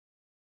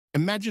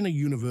Imagine a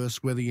universe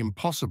where the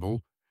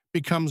impossible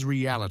becomes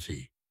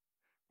reality,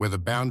 where the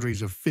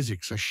boundaries of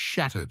physics are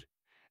shattered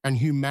and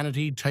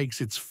humanity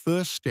takes its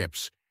first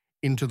steps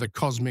into the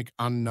cosmic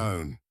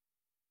unknown.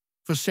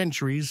 For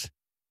centuries,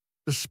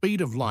 the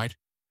speed of light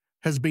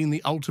has been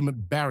the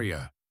ultimate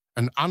barrier,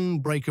 an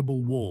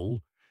unbreakable wall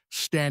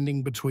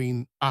standing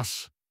between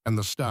us and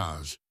the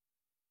stars.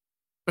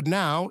 But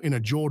now, in a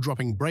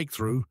jaw-dropping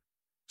breakthrough,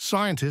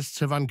 scientists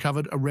have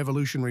uncovered a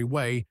revolutionary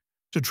way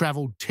to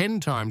travel 10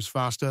 times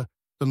faster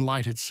than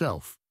light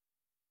itself.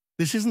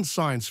 This isn't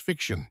science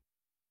fiction.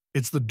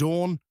 It's the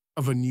dawn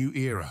of a new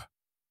era,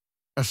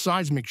 a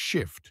seismic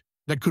shift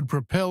that could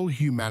propel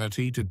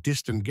humanity to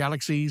distant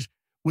galaxies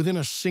within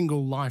a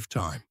single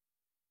lifetime.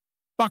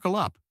 Buckle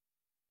up,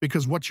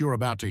 because what you're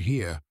about to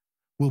hear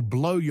will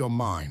blow your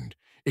mind,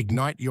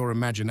 ignite your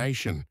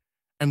imagination,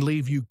 and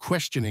leave you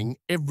questioning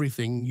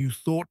everything you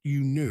thought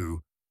you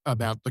knew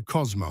about the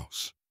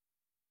cosmos.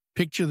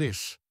 Picture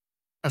this: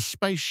 a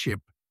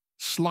spaceship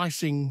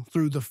slicing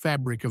through the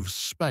fabric of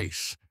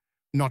space,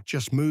 not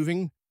just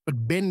moving,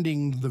 but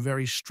bending the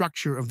very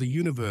structure of the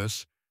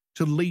universe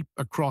to leap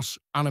across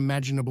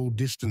unimaginable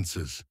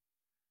distances.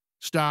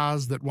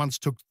 Stars that once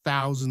took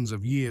thousands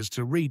of years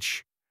to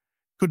reach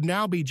could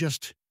now be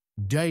just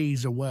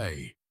days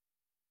away.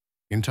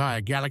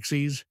 Entire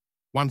galaxies,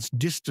 once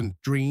distant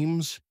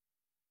dreams,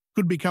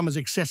 could become as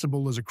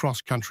accessible as a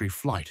cross-country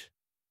flight.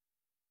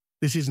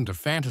 This isn't a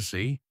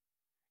fantasy.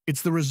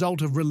 It's the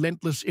result of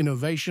relentless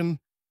innovation,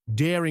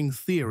 daring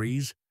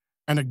theories,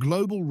 and a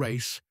global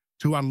race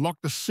to unlock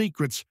the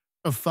secrets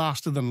of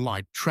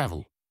faster-than-light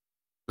travel.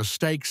 The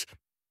stakes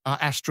are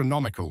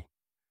astronomical,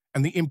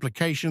 and the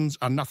implications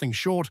are nothing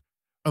short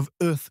of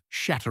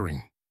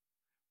earth-shattering.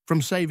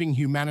 From saving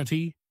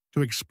humanity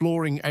to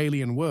exploring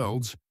alien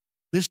worlds,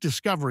 this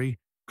discovery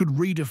could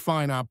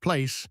redefine our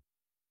place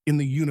in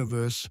the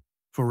universe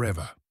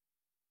forever.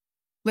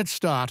 Let's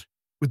start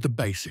with the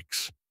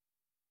basics.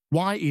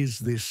 Why is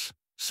this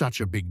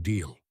such a big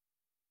deal?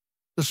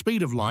 The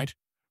speed of light,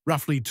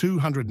 roughly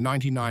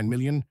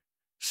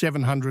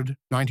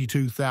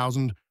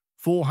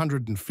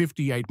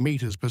 299,792,458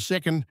 meters per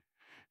second,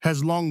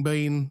 has long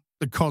been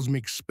the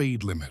cosmic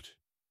speed limit.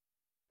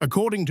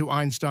 According to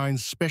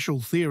Einstein's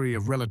special theory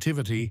of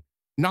relativity,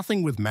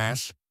 nothing with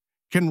mass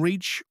can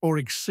reach or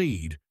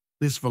exceed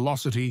this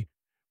velocity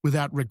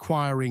without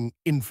requiring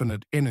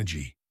infinite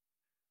energy,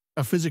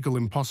 a physical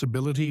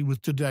impossibility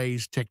with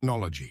today's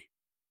technology.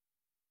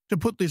 To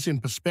put this in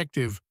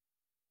perspective,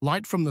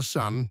 light from the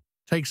sun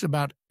takes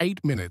about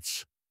 8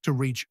 minutes to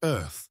reach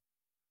Earth,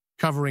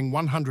 covering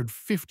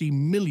 150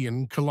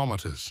 million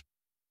kilometers.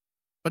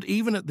 But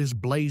even at this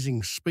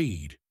blazing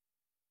speed,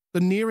 the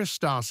nearest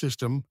star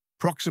system,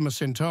 Proxima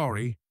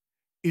Centauri,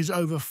 is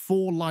over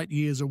 4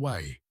 light-years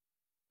away.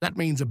 That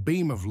means a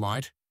beam of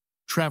light,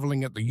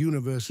 traveling at the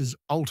universe's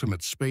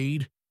ultimate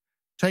speed,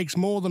 takes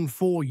more than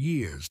 4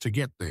 years to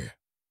get there.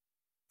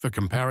 For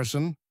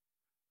comparison,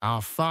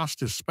 our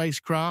fastest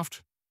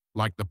spacecraft,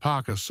 like the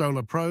Parker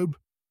Solar Probe,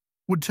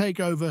 would take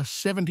over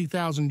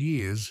 70,000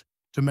 years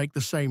to make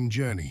the same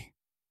journey.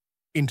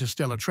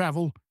 Interstellar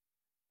travel,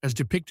 as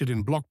depicted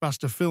in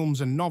blockbuster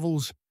films and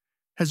novels,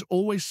 has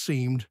always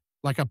seemed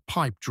like a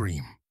pipe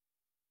dream,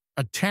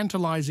 a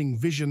tantalizing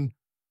vision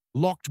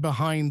locked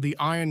behind the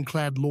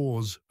ironclad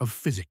laws of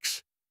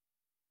physics.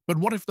 But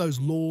what if those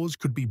laws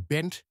could be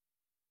bent,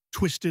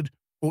 twisted,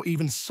 or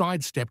even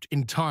sidestepped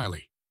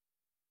entirely?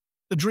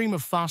 The dream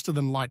of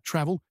faster-than-light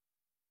travel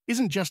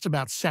isn't just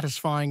about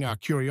satisfying our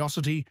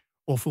curiosity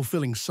or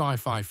fulfilling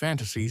sci-fi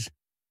fantasies.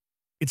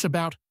 It's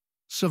about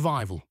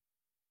survival.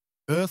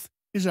 Earth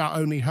is our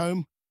only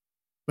home,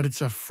 but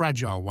it's a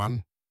fragile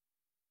one.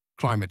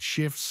 Climate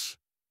shifts,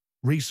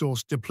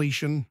 resource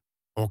depletion,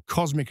 or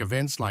cosmic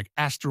events like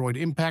asteroid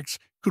impacts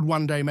could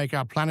one day make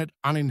our planet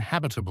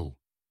uninhabitable.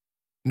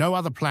 No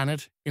other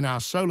planet in our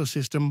solar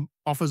system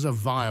offers a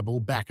viable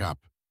backup.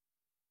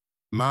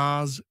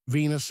 Mars,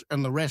 Venus,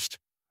 and the rest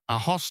are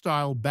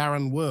hostile,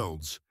 barren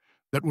worlds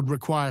that would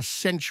require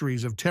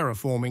centuries of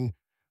terraforming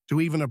to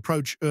even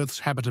approach Earth's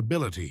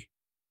habitability.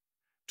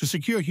 To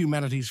secure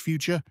humanity's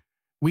future,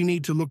 we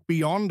need to look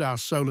beyond our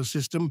solar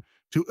system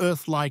to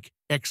Earth-like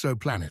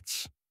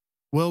exoplanets.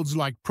 Worlds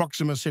like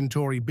Proxima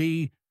Centauri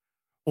b,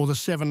 or the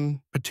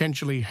 7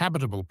 potentially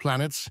habitable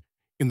planets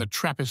in the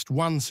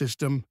TRAPPIST-1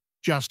 system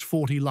just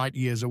 40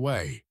 light-years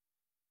away.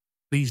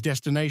 These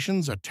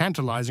destinations are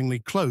tantalizingly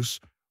close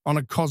on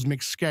a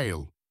cosmic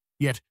scale,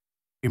 yet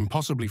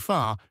impossibly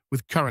far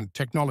with current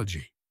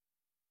technology.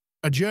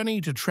 A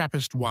journey to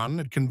TRAPPIST-1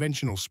 at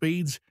conventional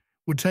speeds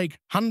would take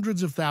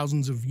hundreds of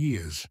thousands of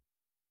years.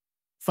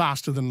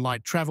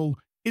 Faster-than-light travel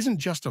isn't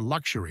just a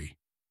luxury,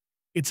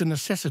 it's a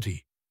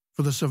necessity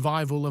for the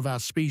survival of our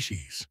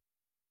species,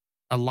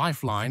 a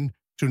lifeline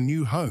to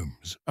new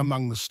homes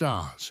among the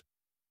stars.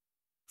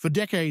 For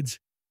decades,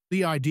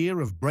 the idea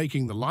of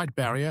breaking the light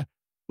barrier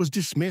was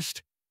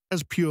dismissed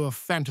as pure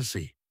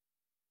fantasy.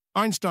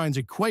 Einstein's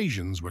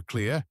equations were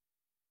clear.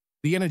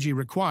 The energy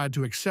required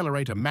to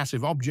accelerate a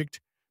massive object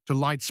to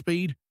light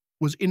speed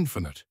was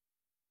infinite,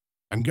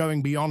 and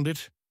going beyond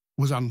it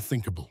was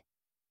unthinkable.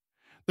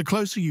 The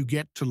closer you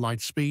get to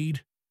light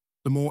speed,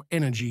 the more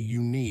energy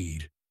you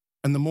need,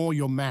 and the more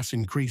your mass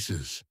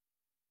increases,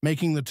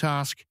 making the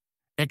task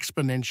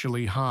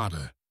exponentially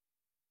harder.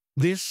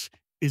 This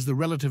is the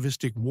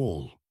relativistic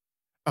wall,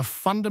 a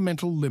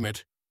fundamental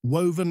limit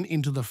woven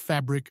into the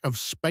fabric of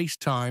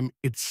space-time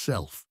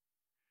itself.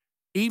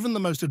 Even the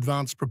most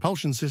advanced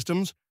propulsion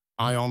systems,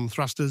 ion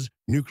thrusters,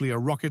 nuclear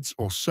rockets,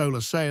 or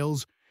solar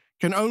sails,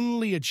 can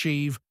only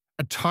achieve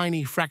a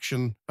tiny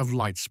fraction of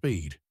light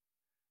speed.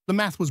 The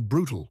math was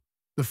brutal,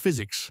 the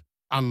physics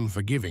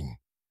unforgiving.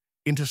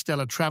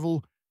 Interstellar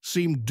travel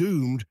seemed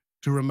doomed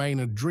to remain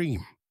a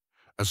dream,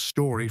 a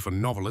story for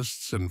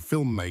novelists and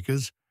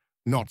filmmakers,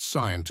 not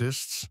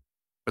scientists.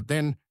 But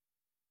then,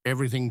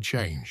 everything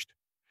changed.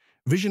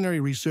 Visionary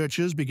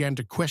researchers began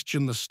to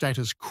question the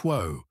status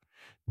quo,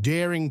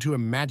 daring to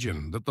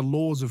imagine that the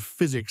laws of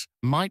physics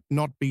might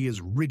not be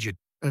as rigid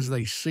as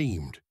they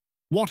seemed.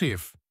 What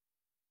if,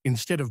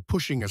 instead of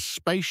pushing a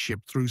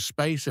spaceship through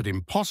space at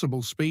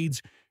impossible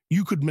speeds,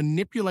 you could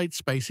manipulate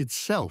space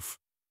itself?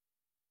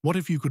 What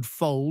if you could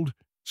fold,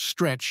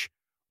 stretch,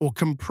 or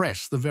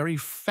compress the very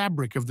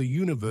fabric of the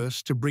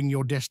universe to bring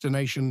your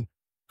destination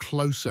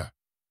closer?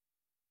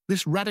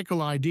 This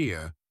radical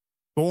idea,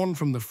 born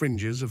from the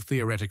fringes of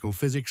theoretical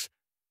physics,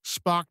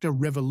 sparked a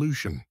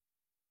revolution.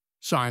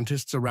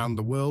 Scientists around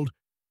the world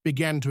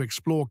began to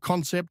explore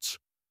concepts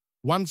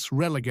once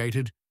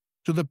relegated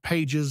to the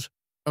pages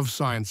of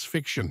science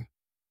fiction: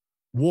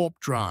 warp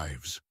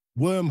drives,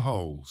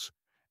 wormholes,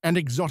 and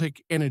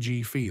exotic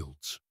energy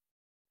fields.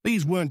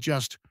 These weren't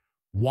just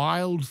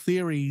wild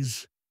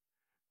theories.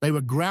 They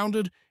were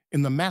grounded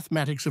in the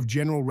mathematics of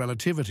general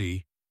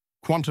relativity,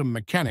 quantum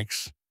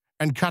mechanics,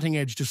 and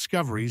cutting-edge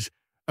discoveries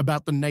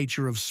about the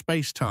nature of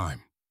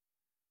space-time.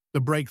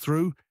 The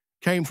breakthrough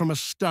came from a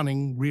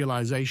stunning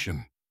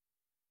realization.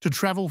 To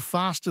travel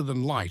faster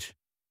than light,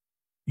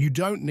 you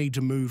don't need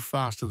to move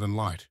faster than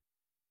light.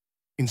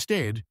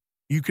 Instead,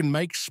 you can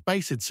make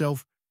space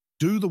itself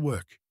do the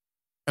work.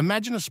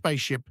 Imagine a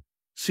spaceship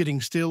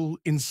sitting still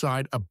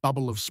inside a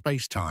bubble of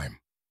space-time.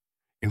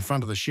 In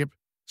front of the ship,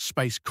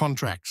 space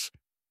contracts,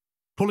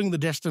 pulling the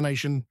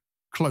destination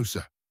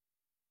closer.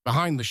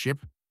 Behind the ship,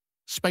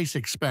 space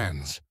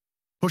expands,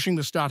 pushing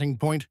the starting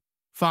point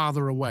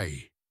farther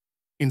away.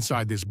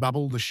 Inside this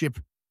bubble, the ship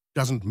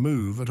doesn't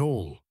move at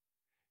all.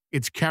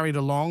 It's carried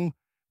along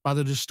by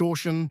the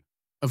distortion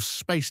of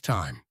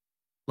space-time,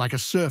 like a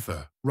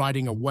surfer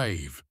riding a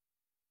wave.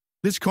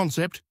 This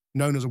concept,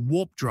 known as a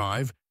warp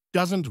drive,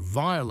 doesn't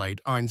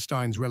violate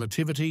Einstein's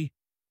relativity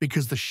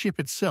because the ship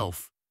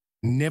itself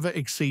never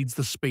exceeds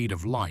the speed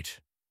of light.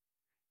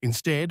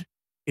 Instead,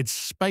 it's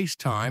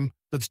space-time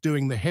that's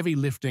doing the heavy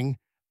lifting,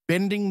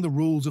 bending the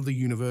rules of the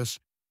universe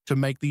to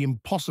make the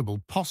impossible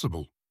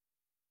possible.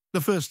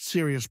 The first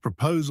serious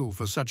proposal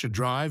for such a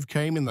drive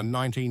came in the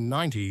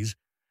 1990s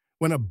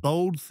when a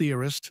bold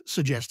theorist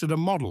suggested a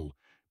model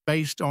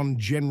based on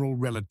general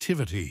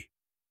relativity.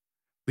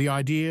 The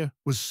idea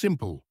was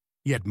simple,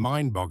 yet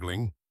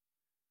mind-boggling.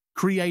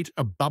 Create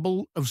a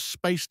bubble of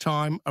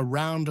space-time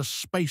around a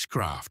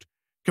spacecraft,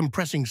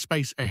 compressing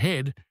space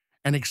ahead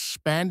and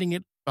expanding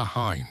it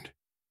behind.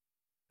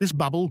 This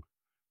bubble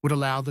would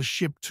allow the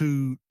ship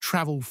to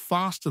travel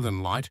faster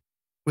than light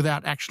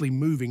without actually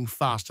moving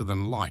faster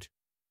than light.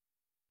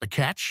 The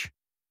catch?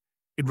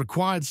 It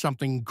required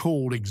something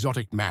called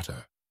exotic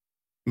matter,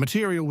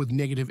 material with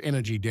negative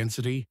energy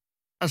density,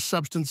 a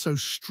substance so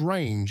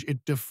strange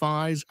it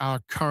defies our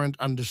current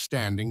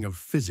understanding of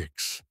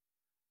physics.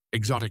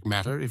 Exotic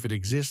matter, if it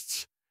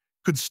exists,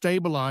 could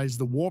stabilize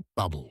the warp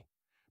bubble,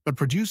 but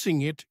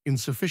producing it in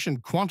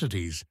sufficient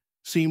quantities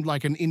seemed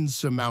like an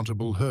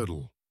insurmountable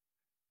hurdle.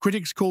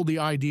 Critics called the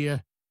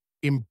idea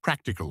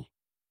impractical,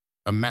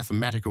 a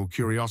mathematical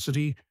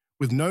curiosity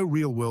with no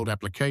real-world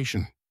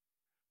application.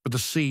 But the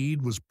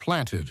seed was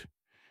planted,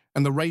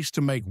 and the race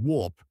to make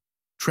warp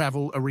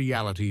travel a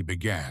reality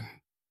began.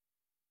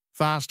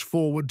 Fast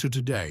forward to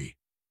today,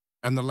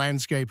 and the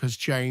landscape has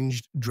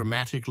changed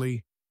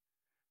dramatically.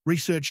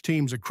 Research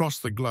teams across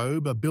the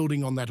globe are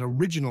building on that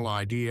original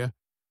idea,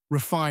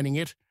 refining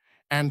it,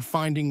 and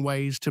finding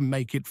ways to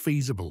make it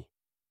feasible.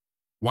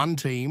 One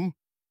team,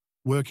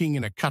 working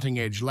in a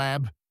cutting-edge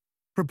lab,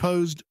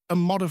 proposed a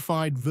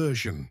modified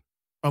version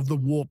of the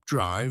warp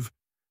drive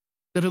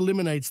that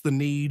eliminates the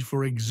need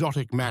for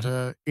exotic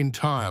matter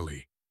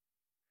entirely.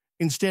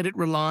 Instead, it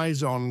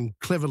relies on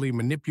cleverly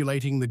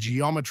manipulating the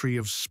geometry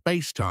of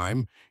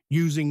space-time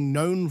using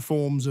known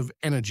forms of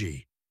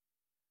energy.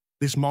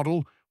 This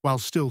model, while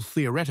still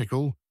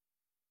theoretical,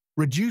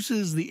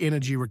 reduces the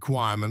energy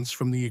requirements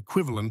from the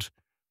equivalent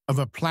of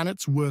a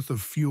planet's worth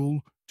of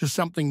fuel to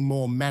something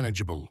more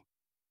manageable,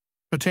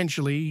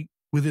 potentially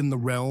within the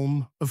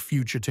realm of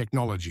future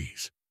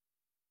technologies.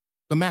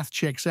 The math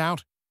checks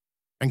out,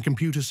 and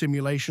computer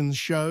simulations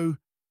show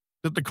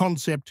that the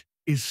concept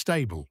is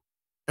stable,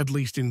 at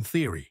least in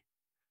theory.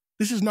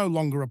 This is no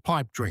longer a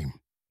pipe dream.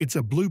 It's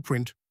a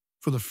blueprint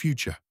for the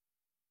future.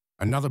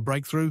 Another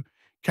breakthrough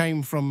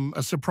came from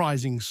a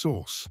surprising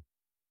source: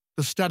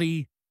 the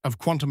study of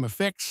quantum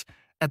effects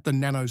at the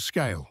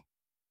nanoscale.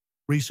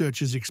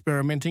 Researchers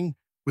experimenting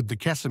with the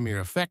Casimir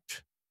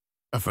effect,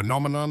 a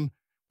phenomenon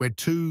where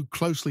two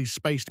closely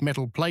spaced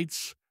metal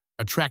plates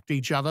attract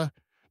each other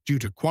due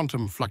to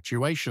quantum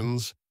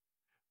fluctuations,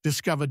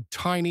 discovered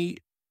tiny,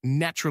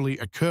 naturally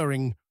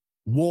occurring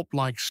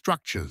warp-like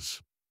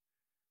structures.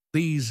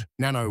 These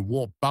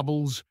nano-warp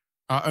bubbles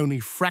are only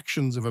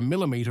fractions of a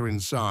millimeter in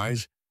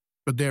size,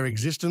 but their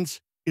existence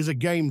is a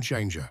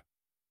game-changer.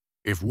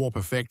 If warp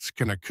effects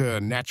can occur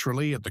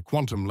naturally at the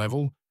quantum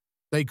level,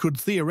 they could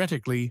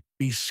theoretically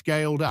be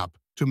scaled up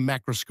to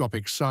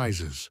macroscopic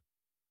sizes.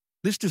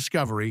 This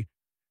discovery,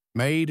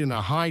 made in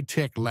a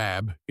high-tech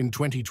lab in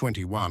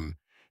 2021,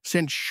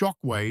 sent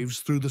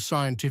shockwaves through the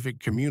scientific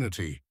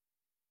community.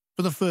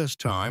 For the first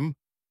time,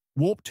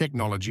 warp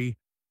technology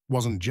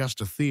wasn't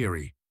just a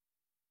theory.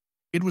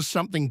 It was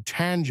something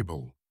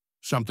tangible,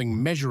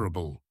 something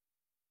measurable,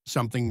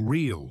 something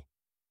real.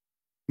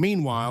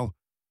 Meanwhile,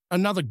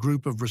 another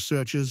group of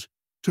researchers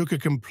took a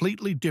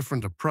completely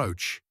different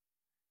approach.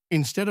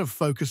 Instead of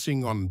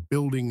focusing on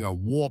building a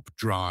warp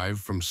drive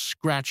from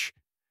scratch,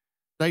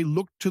 they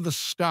looked to the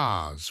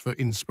stars for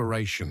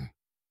inspiration.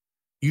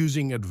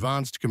 Using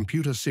advanced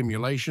computer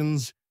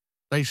simulations,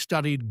 they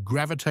studied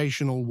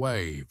gravitational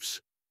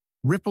waves,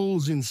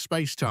 ripples in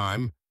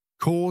space-time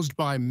caused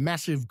by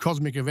massive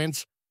cosmic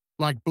events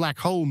like black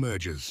hole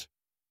mergers.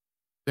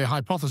 Their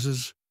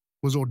hypothesis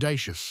was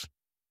audacious.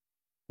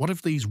 What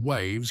if these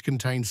waves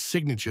contain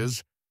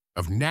signatures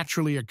of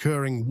naturally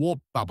occurring warp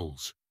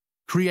bubbles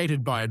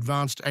created by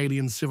advanced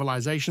alien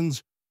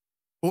civilizations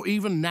or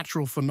even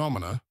natural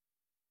phenomena?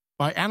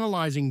 By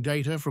analyzing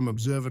data from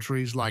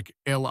observatories like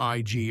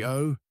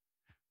LIGO,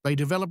 they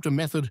developed a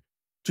method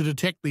to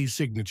detect these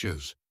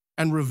signatures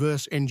and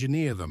reverse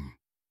engineer them.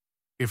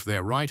 If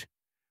they're right,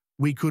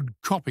 we could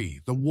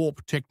copy the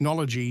warp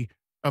technology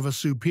of a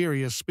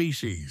superior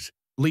species,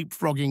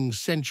 leapfrogging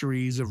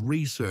centuries of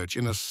research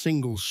in a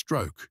single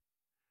stroke.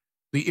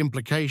 The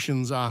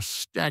implications are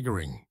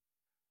staggering.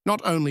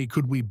 Not only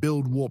could we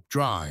build warp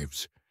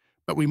drives,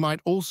 but we might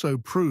also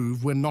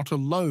prove we're not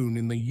alone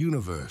in the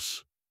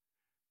universe.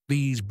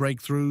 These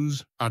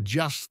breakthroughs are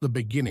just the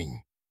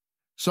beginning.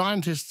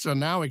 Scientists are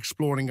now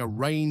exploring a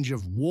range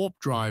of warp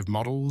drive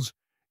models,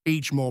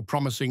 each more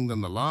promising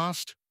than the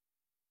last.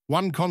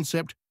 One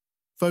concept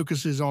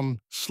focuses on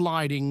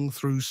sliding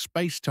through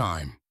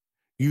space-time,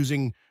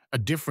 using a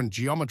different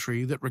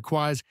geometry that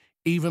requires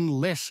even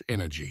less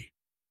energy.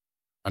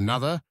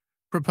 Another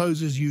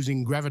proposes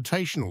using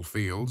gravitational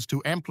fields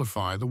to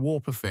amplify the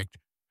warp effect,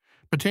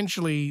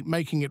 potentially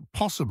making it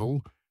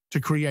possible to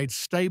create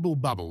stable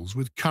bubbles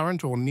with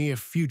current or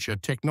near-future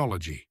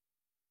technology.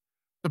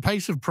 The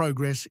pace of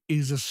progress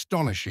is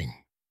astonishing.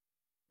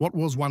 What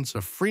was once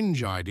a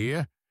fringe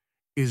idea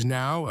is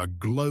now a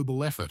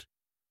global effort,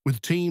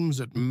 with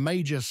teams at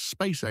major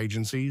space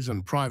agencies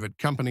and private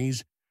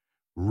companies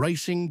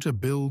racing to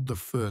build the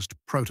first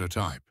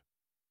prototype.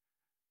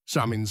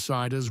 Some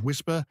insiders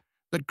whisper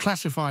that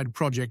classified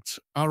projects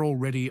are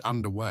already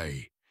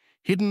underway,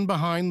 hidden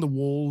behind the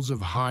walls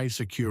of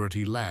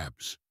high-security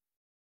labs.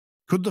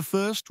 Could the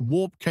first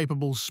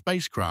warp-capable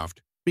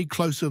spacecraft be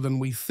closer than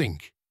we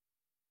think?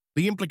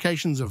 The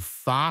implications of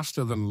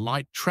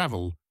faster-than-light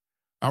travel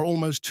are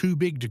almost too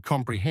big to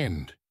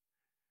comprehend.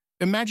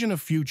 Imagine a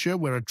future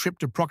where a trip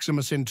to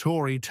Proxima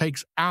Centauri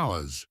takes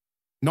hours,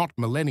 not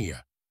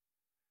millennia.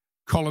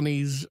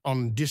 Colonies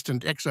on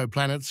distant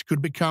exoplanets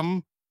could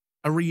become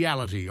a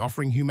reality,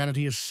 offering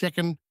humanity a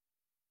second,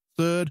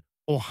 third,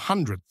 or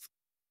 100th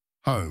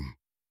home.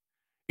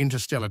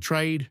 Interstellar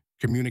trade,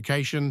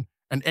 communication,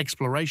 and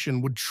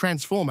exploration would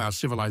transform our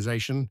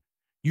civilization,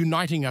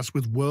 uniting us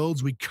with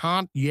worlds we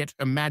can't yet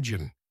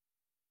imagine.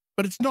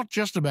 But it's not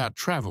just about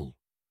travel.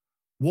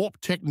 Warp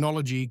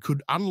technology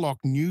could unlock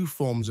new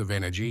forms of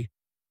energy,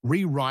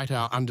 rewrite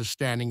our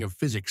understanding of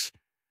physics,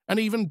 and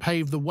even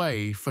pave the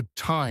way for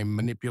time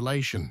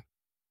manipulation.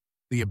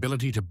 The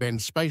ability to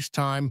bend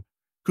space-time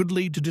could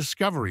lead to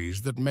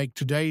discoveries that make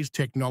today's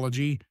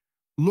technology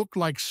look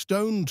like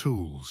stone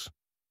tools.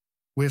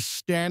 We're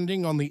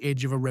standing on the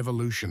edge of a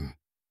revolution,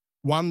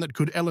 one that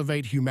could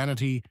elevate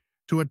humanity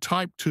to a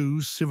Type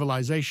II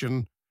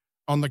civilization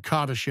on the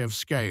Kardashev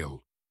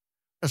scale,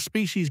 a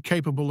species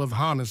capable of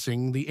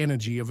harnessing the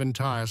energy of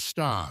entire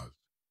stars.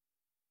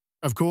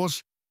 Of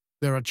course,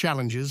 there are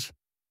challenges.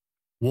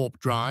 Warp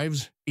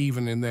drives,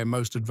 even in their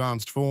most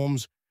advanced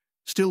forms,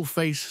 still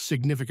face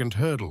significant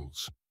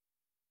hurdles.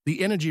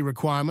 The energy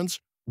requirements,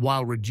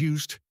 while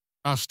reduced,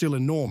 are still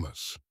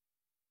enormous.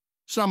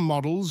 Some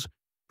models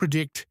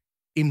predict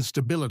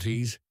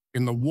instabilities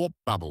in the warp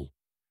bubble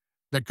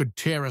that could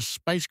tear a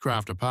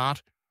spacecraft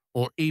apart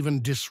or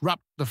even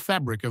disrupt the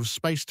fabric of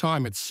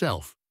space-time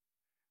itself.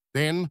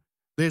 Then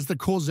there's the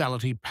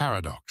causality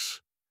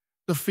paradox,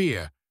 the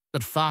fear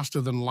that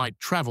faster-than-light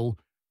travel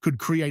could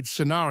create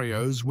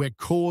scenarios where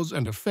cause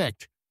and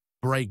effect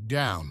break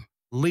down,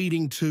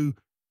 leading to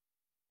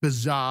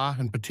bizarre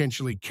and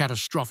potentially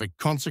catastrophic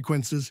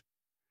consequences.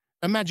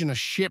 Imagine a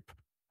ship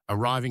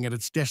arriving at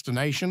its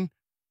destination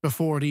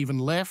before it even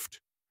left,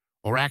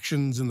 or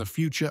actions in the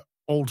future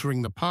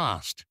altering the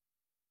past.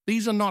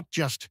 These are not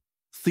just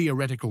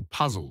theoretical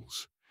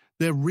puzzles.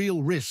 They're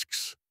real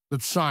risks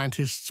that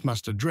scientists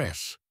must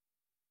address.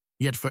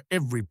 Yet for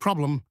every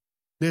problem,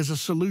 there's a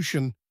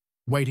solution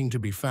waiting to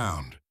be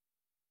found.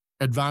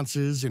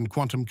 Advances in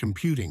quantum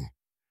computing,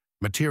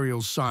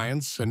 materials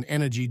science, and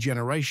energy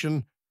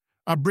generation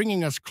are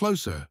bringing us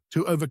closer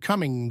to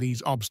overcoming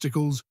these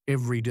obstacles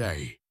every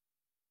day.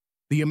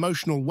 The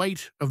emotional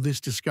weight of this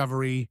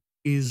discovery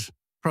is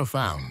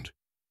profound.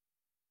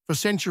 For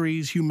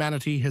centuries,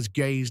 humanity has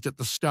gazed at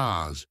the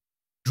stars,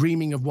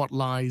 dreaming of what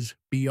lies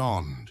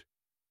beyond.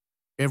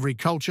 Every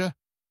culture,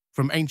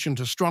 from ancient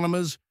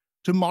astronomers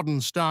to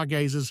modern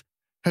stargazers,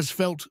 has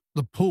felt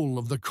the pull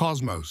of the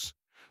cosmos,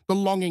 the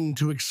longing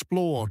to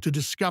explore, to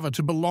discover,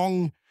 to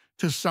belong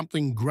to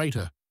something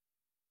greater.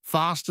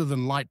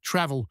 Faster-than-light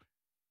travel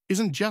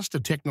isn't just a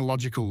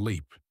technological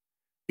leap.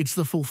 It's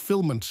the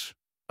fulfillment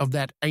of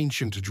that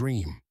ancient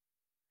dream.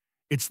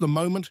 It's the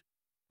moment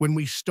when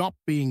we stop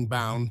being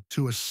bound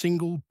to a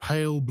single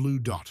pale blue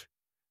dot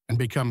and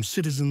become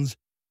citizens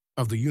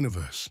of the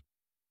universe.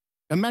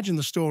 Imagine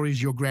the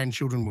stories your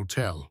grandchildren will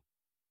tell.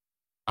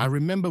 I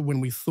remember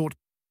when we thought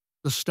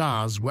the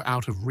stars were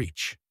out of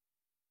reach.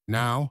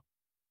 Now,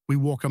 we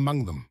walk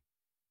among them.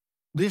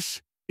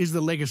 This is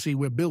the legacy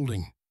we're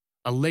building,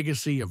 a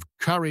legacy of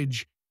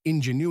courage,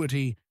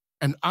 ingenuity,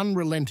 and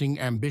unrelenting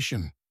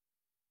ambition.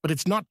 But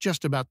it's not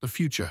just about the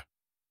future.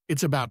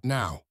 It's about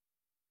now.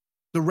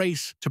 The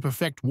race to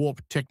perfect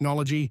warp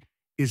technology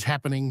is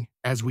happening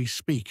as we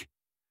speak.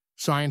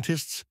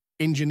 Scientists,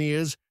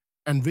 engineers,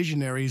 and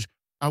visionaries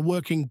are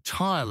working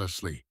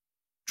tirelessly,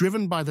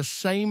 driven by the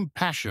same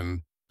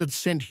passion that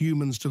sent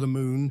humans to the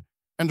moon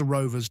and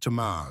rovers to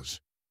Mars.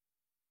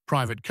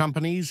 Private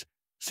companies,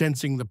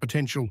 sensing the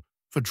potential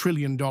for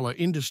trillion-dollar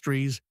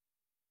industries,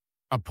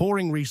 are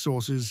pouring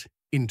resources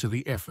into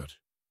the effort.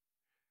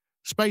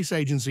 Space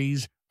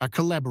agencies are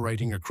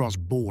collaborating across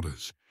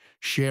borders,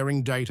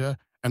 sharing data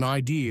and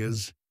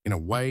ideas in a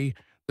way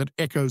that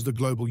echoes the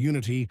global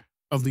unity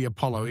of the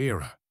Apollo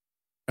era.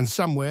 And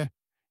somewhere,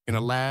 in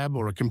a lab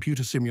or a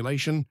computer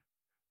simulation,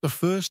 the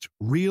first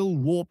real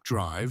warp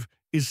drive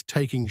is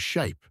taking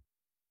shape.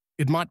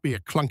 It might be a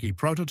clunky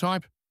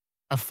prototype,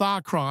 a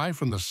far cry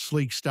from the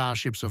sleek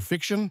starships of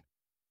fiction,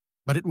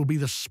 but it will be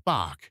the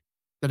spark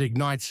that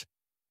ignites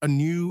a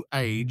new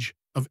age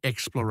of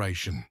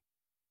exploration.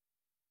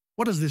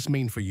 What does this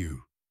mean for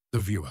you, the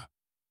viewer?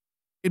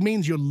 It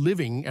means you're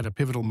living at a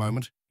pivotal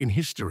moment in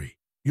history.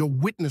 You're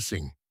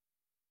witnessing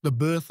the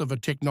birth of a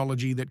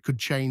technology that could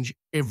change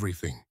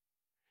everything.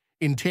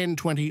 In 10,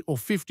 20, or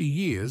 50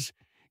 years,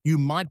 you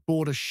might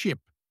board a ship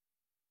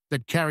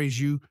that carries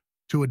you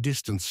to a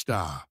distant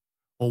star,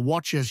 or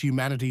watch as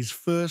humanity's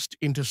first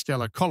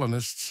interstellar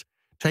colonists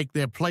take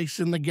their place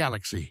in the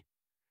galaxy.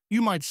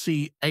 You might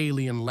see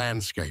alien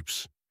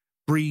landscapes,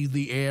 breathe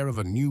the air of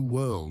a new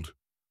world,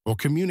 or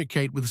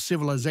communicate with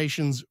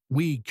civilizations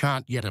we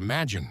can't yet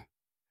imagine.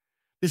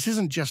 This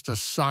isn't just a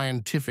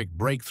scientific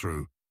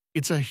breakthrough,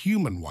 it's a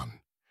human one,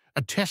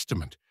 a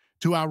testament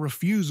to our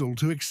refusal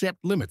to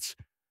accept limits,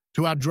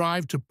 to our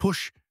drive to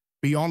push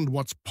beyond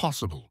what's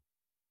possible.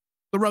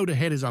 The road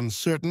ahead is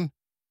uncertain,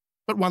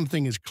 but one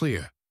thing is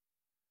clear.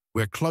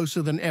 We're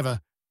closer than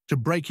ever to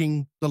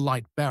breaking the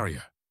light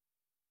barrier.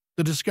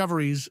 The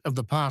discoveries of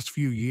the past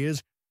few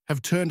years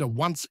have turned a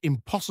once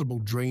impossible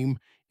dream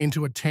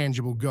into a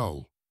tangible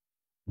goal.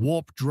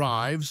 Warp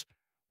drives,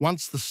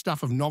 once the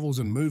stuff of novels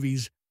and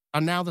movies, are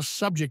now the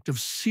subject of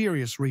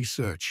serious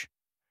research,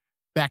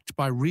 backed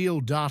by real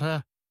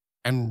data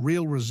and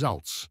real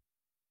results.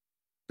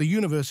 The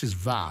universe is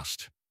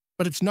vast,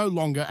 but it's no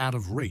longer out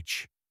of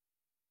reach.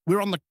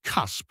 We're on the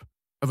cusp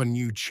of a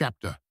new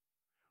chapter,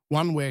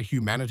 one where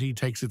humanity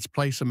takes its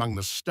place among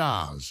the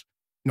stars,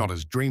 not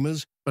as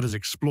dreamers, but as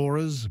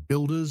explorers,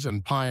 builders,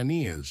 and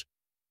pioneers.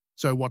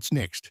 So what's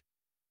next?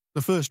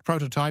 The first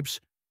prototypes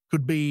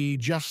could be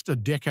just a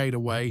decade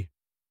away,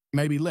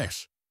 maybe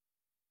less.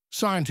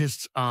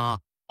 Scientists are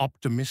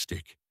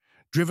optimistic,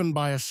 driven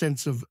by a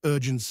sense of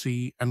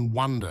urgency and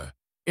wonder.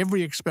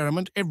 Every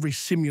experiment, every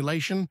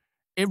simulation,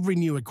 every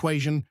new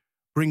equation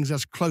brings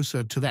us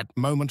closer to that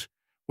moment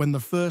when the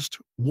first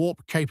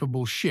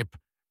warp-capable ship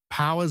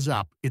powers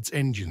up its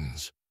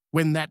engines.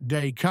 When that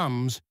day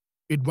comes,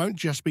 it won't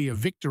just be a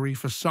victory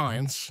for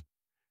science,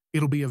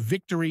 it'll be a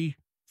victory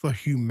for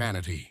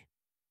humanity.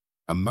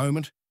 A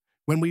moment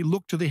when we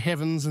look to the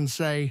heavens and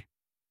say,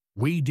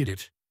 "We did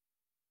it.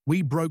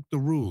 We broke the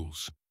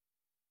rules.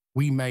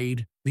 We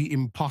made the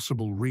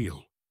impossible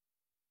real."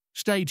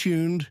 Stay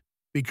tuned,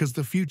 because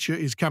the future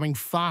is coming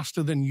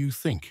faster than you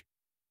think.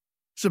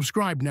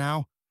 Subscribe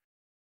now